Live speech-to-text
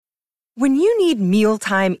When you need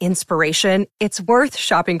mealtime inspiration, it's worth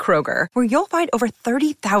shopping Kroger, where you'll find over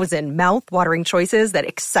 30,000 mouth-watering choices that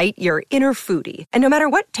excite your inner foodie. And no matter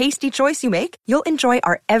what tasty choice you make, you'll enjoy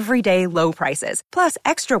our everyday low prices, plus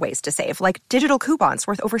extra ways to save, like digital coupons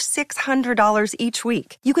worth over $600 each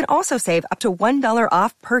week. You can also save up to $1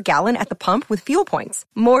 off per gallon at the pump with fuel points.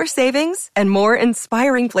 More savings and more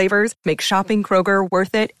inspiring flavors make shopping Kroger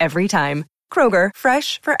worth it every time. Kroger,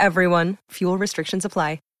 fresh for everyone. Fuel restrictions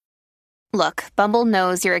apply. Look, Bumble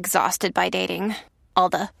knows you're exhausted by dating. All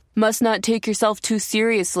the, must not take yourself too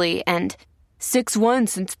seriously, and 6'1"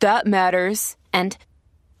 since that matters, and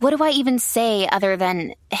what do I even say other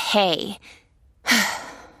than, hey?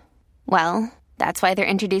 Well, that's why they're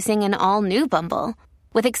introducing an all-new Bumble,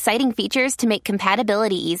 with exciting features to make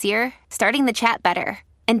compatibility easier, starting the chat better,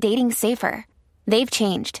 and dating safer. They've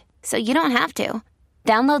changed, so you don't have to.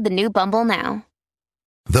 Download the new Bumble now.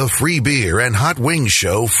 The Free Beer and Hot Wings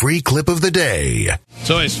Show free clip of the day.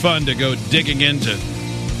 It's always fun to go digging into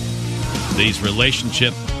these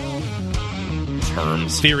relationship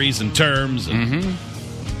theories and terms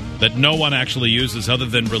that no one actually uses other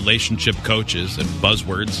than relationship coaches and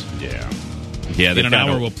buzzwords. Yeah. In an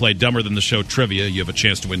hour, we'll play Dumber Than the Show trivia. You have a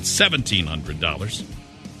chance to win $1,700.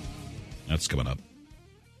 That's coming up.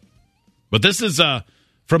 But this is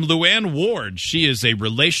from Luann Ward. She is a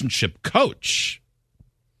relationship coach.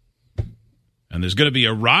 And there's going to be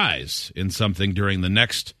a rise in something during the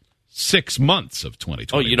next 6 months of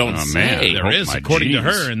 2020. Oh, you don't say. There is, according to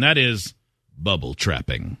her, and that is bubble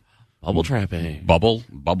trapping. Bubble trapping. Bubble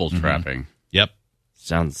trapping. Yep.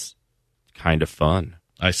 Sounds kind of fun,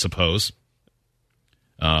 I suppose.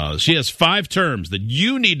 She has 5 terms that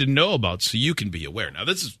you need to know about so you can be aware. Now,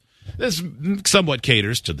 this somewhat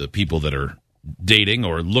caters to the people that are dating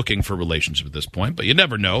or looking for relationships at this point, but you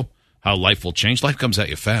never know how life will change. Life comes at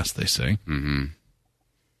you fast, they say. Mm-hmm.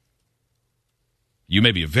 You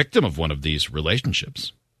may be a victim of one of these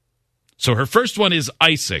relationships. So her first one is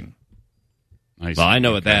icing. Well, I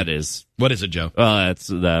know what that is. What is it, Joe? It's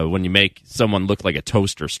when you make someone look like a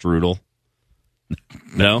toaster strudel.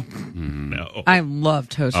 No? No. I love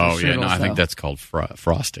toaster strudels. Oh, yeah, no, I think that's called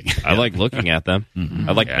frosting. I like looking at them.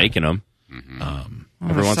 I like making them.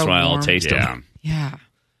 Every once in a while, I'll taste them. Yeah.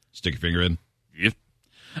 Stick your finger in. Yep.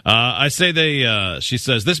 I say she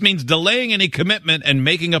says, this means delaying any commitment and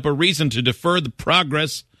making up a reason to defer the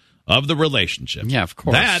progress of the relationship. Yeah, of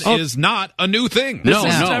course. That is not a new thing. No,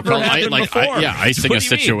 This has never happened before. Icing What a do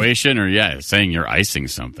you mean? situation or, saying you're icing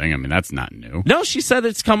something. I mean, that's not new. No, she said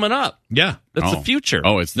it's coming up. Yeah. That's the future.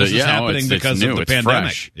 Oh, it's This is happening because of the it's pandemic.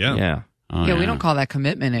 fresh. Yeah. Yeah. Oh, Yeah, we don't call that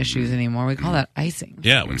commitment issues anymore. We call that icing.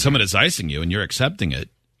 Yeah, when someone is icing you and you're accepting it,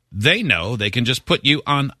 they know they can just put you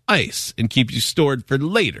on ice and keep you stored for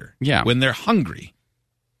later when they're hungry.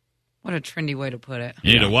 What a trendy way to put it.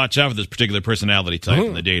 You need to watch out for this particular personality type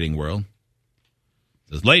in the dating world.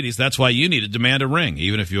 Says, ladies, that's why you need to demand a ring,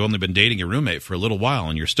 even if you've only been dating your roommate for a little while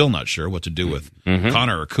and you're still not sure what to do with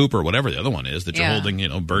Connor or Cooper or whatever the other one is that you're holding,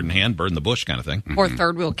 bird in hand, bird in the bush kind of thing. Or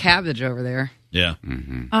third wheel cabbage over there. Yeah.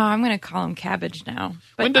 Oh, I'm going to call him Cabbage now.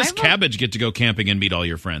 But When does Cabbage get to go camping and meet all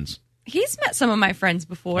your friends? He's met some of my friends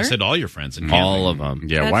before. I said all your friends and camping. All of them.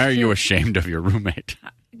 Yeah, That's why are you true. ashamed of your roommate?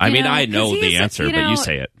 I mean, I 'cause know the he's, answer, but you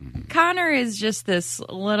say it. Connor is just this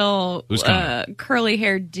little Who's Connor?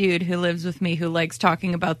 curly-haired dude who lives with me who likes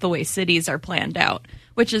talking about the way cities are planned out,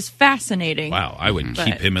 which is fascinating. Wow, I would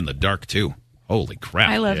keep him in the dark, too. Holy crap.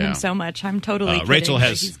 I love him so much. I'm totally kidding. Rachel but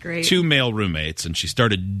has he's great. 2 male roommates, and she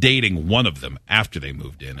started dating one of them after they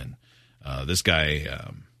moved in. And this guy,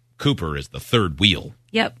 Cooper, is the third wheel.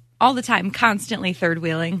 Yep, all the time, constantly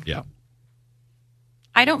third-wheeling. Yeah.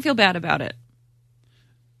 I don't feel bad about it.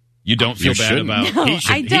 You don't feel bad about No, He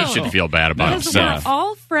should feel bad about Because himself. we're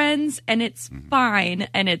all friends, and it's fine,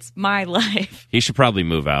 and it's my life. He should probably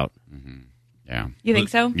move out. Yeah. You think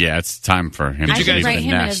so? Yeah, it's time for him I to should leave write the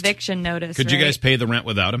him an nest. eviction notice. Could you right? guys pay the rent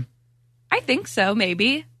without him? I think so,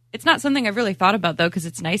 maybe. It's not something I've really thought about, though, because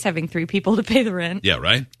it's nice having 3 people to pay the rent. Yeah,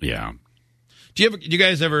 right? Yeah. Do you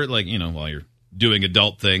guys ever, while you're doing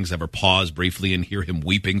adult things, ever pause briefly and hear him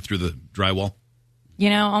weeping through the drywall?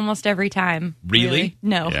 Almost every time. Really?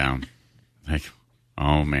 No. Yeah. Like,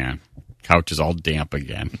 oh, man. Couch is all damp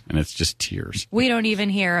again, and it's just tears. We don't even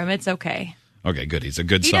hear him. It's okay. Okay, good. He's a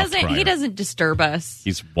good He soft doesn't. crier. He doesn't disturb us.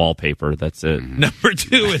 He's wallpaper. That's it. Number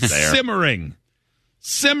 2 is There. simmering.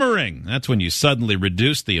 Simmering. That's when you suddenly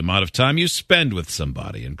reduce the amount of time you spend with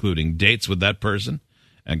somebody, including dates with that person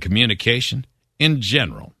and communication in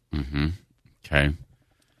general. Okay.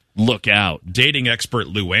 Look out. Dating expert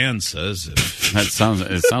Luann says. It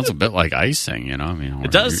sounds a bit like icing, you know. I mean,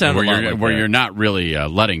 It does sound a lot like where that. you're not really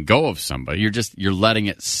letting go of somebody. You're letting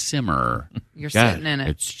it simmer. You're God, sitting in it.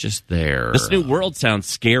 It's just there. This new world sounds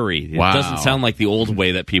scary. It Wow. doesn't sound like the old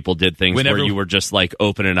way that people did things Whenever- where you were just like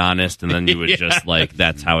open and honest and then you would just like,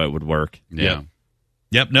 that's how it would work. Yeah.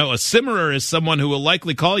 Yep, no, a simmerer is someone who will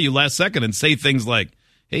likely call you last second and say things like,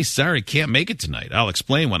 hey, sorry, can't make it tonight. I'll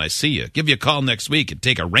explain when I see you. Give you a call next week and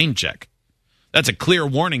take a rain check. That's a clear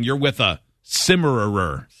warning you're with a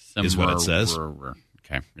simmerer, is what it says.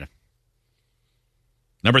 Okay. Yeah.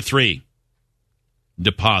 Number 3,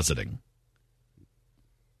 depositing.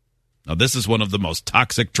 Now, this is one of the most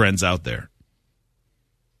toxic trends out there.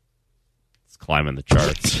 It's climbing the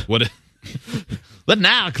charts. What? But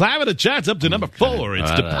now, climbing the charts up to number 4.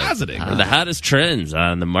 It's depositing. The hottest trends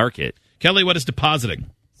on the market. Kelly, what is depositing?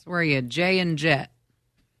 It's where you J and jet.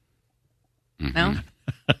 No?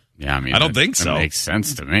 Yeah, I mean, I don't think so. It makes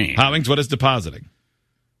sense to me. Hobbings, what is depositing?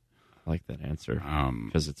 I like that answer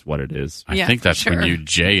because it's what it is. I Yeah, think that's sure. when you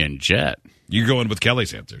J and jet. You're going with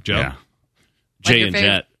Kelly's answer, Joe. Yeah. J your and favorite-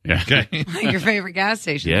 Jet. Yeah. Okay. Like your favorite gas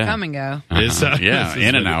station. Yeah. Come and go. Is, Yeah, this is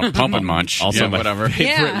in and the- out, pump and munch. Also, yeah, my whatever. favorite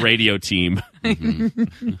Yeah. radio team.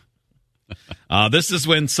 This is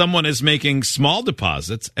when someone is making small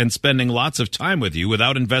deposits and spending lots of time with you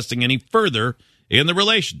without investing any further in the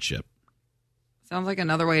relationship. Sounds like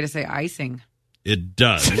another way to say icing. It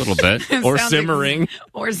does. A little bit. Or Sounds simmering.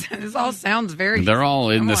 This all sounds very. They're all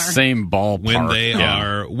in the similar. same ballpark. When they Yeah.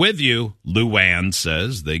 are with you, Luann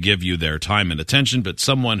says, they give you their time and attention, but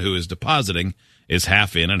someone who is depositing is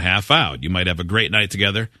half in and half out. You might have a great night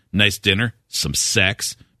together, nice dinner, some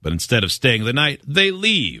sex, but instead of staying the night, they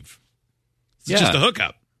leave. It's Yeah. just a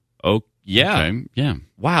hookup. Oh, yeah. Okay, yeah.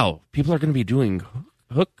 Wow. People are going to be doing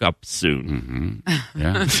hookups soon.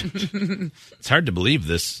 Yeah. It's hard to believe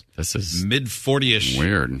this This is mid-40-ish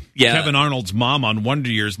weird. Yeah. Kevin Arnold's mom on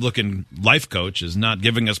Wonder Years looking life coach is not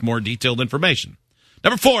giving us more detailed information.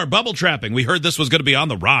 Number 4, bubble trapping. We heard this was going to be on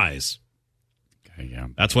the rise. Okay, yeah.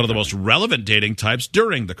 That's one of the most relevant dating types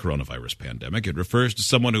during the coronavirus pandemic. It refers to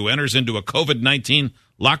someone who enters into a COVID-19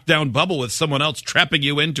 lockdown bubble with someone else, trapping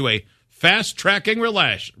you into a fast-tracking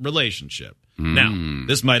relationship. Now,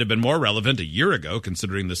 this might have been more relevant a year ago,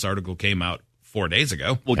 considering this article came out 4 days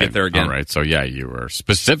ago. We'll get there again. All right. So, yeah, you were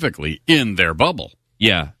specifically in their bubble.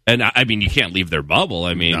 Yeah. And I mean, you can't leave their bubble.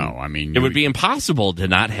 I mean, No, I mean, it would be impossible to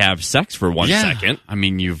not have sex for 1 second. I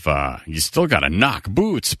mean, you still got to knock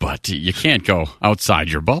boots, but you can't go outside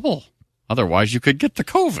your bubble. Otherwise, you could get the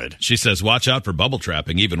COVID. She says, watch out for bubble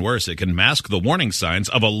trapping. Even worse, it can mask the warning signs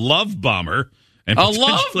of a love bomber. And A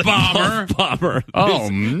love potentially- bomber? Bomber. Oh,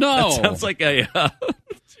 no. That sounds like a.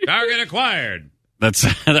 Target acquired. That's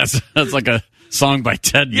like a song by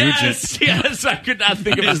Ted Nugent. Yes. I could not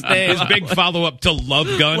think of his name. His big follow-up to Love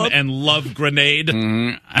Gun and Love Grenade.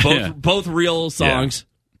 Both real songs.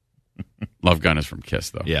 Love Gun is from Kiss,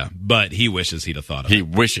 though. Yeah, but he wishes he'd have thought of it. He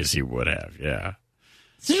wishes he would have, yeah.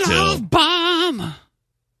 Still, Bomb!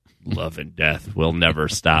 love and death will never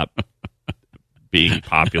stop being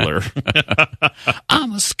popular.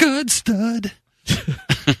 I'm a scud stud.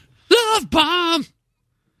 Love bomb!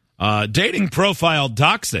 Dating profile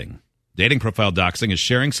doxing. Dating profile doxing is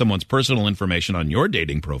sharing someone's personal information on your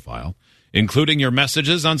dating profile, including your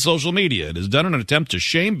messages on social media. It is done in an attempt to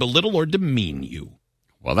shame, belittle, or demean you.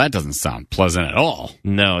 Well, that doesn't sound pleasant at all.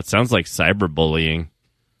 No, it sounds like cyberbullying,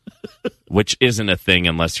 which isn't a thing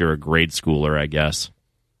unless you're a grade schooler, I guess.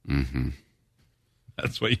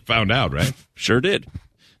 That's what you found out, right? Sure did.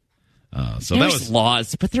 So There's that was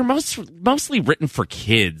laws, but they're mostly written for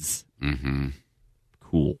kids. Mm-hmm.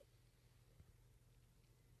 Cool.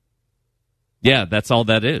 Yeah, that's all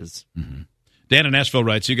that is. Dan in Nashville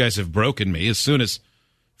writes, you guys have broken me. As soon as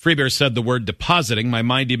Freebear said the word depositing, my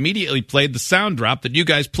mind immediately played the sound drop that you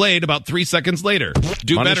guys played about 3 seconds later.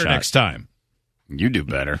 Do Money better shot. next time. You do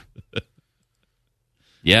better.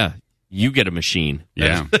 Yeah, you get a machine.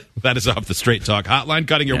 Yeah. That is off the Straight Talk hotline.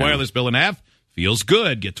 Cutting your wireless bill in half feels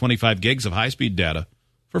good. Get 25 gigs of high-speed data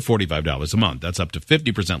for $45 a month. That's up to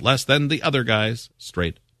 50% less than the other guys.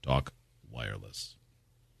 Straight Talk Wireless.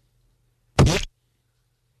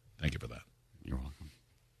 Thank you for that. You're welcome.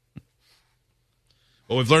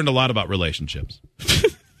 Well, we've learned a lot about relationships.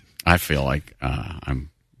 I feel like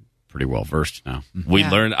I'm pretty well versed now. We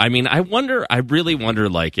Yeah. learned. I mean, I really wonder,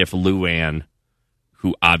 like, if Luann,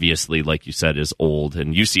 who obviously, like you said, is old,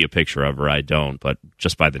 and you see a picture of her, I don't, but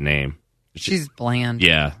just by the name. She's bland.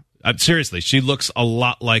 Yeah. Seriously, she looks a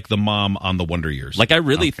lot like the mom on the Wonder Years. Like, I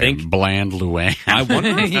really think Bland Luann. I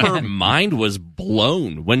wonder if her mind was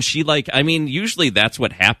blown when she, like, I mean, usually that's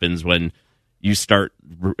what happens when you start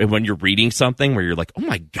when you're reading something where you're like, oh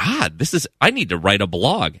my God, I need to write a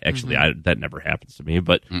blog. Actually, that never happens to me.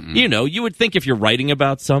 But, you would think if you're writing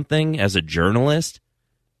about something as a journalist,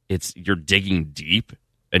 you're digging deep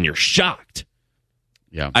and you're shocked.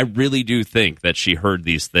 Yeah. I really do think that she heard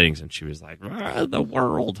these things and she was like, the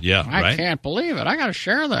world. Yeah, right? I can't believe it. I got to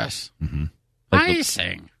share this. Mm-hmm.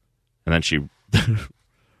 Icing. And then she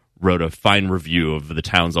wrote a fine review of the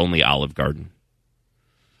town's only Olive Garden.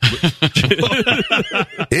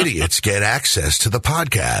 Idiots get access to the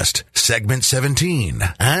podcast, segment 17,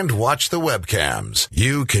 and watch the webcams.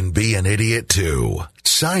 You can be an idiot too.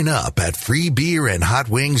 Sign up at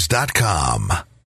freebeerandhotwings.com.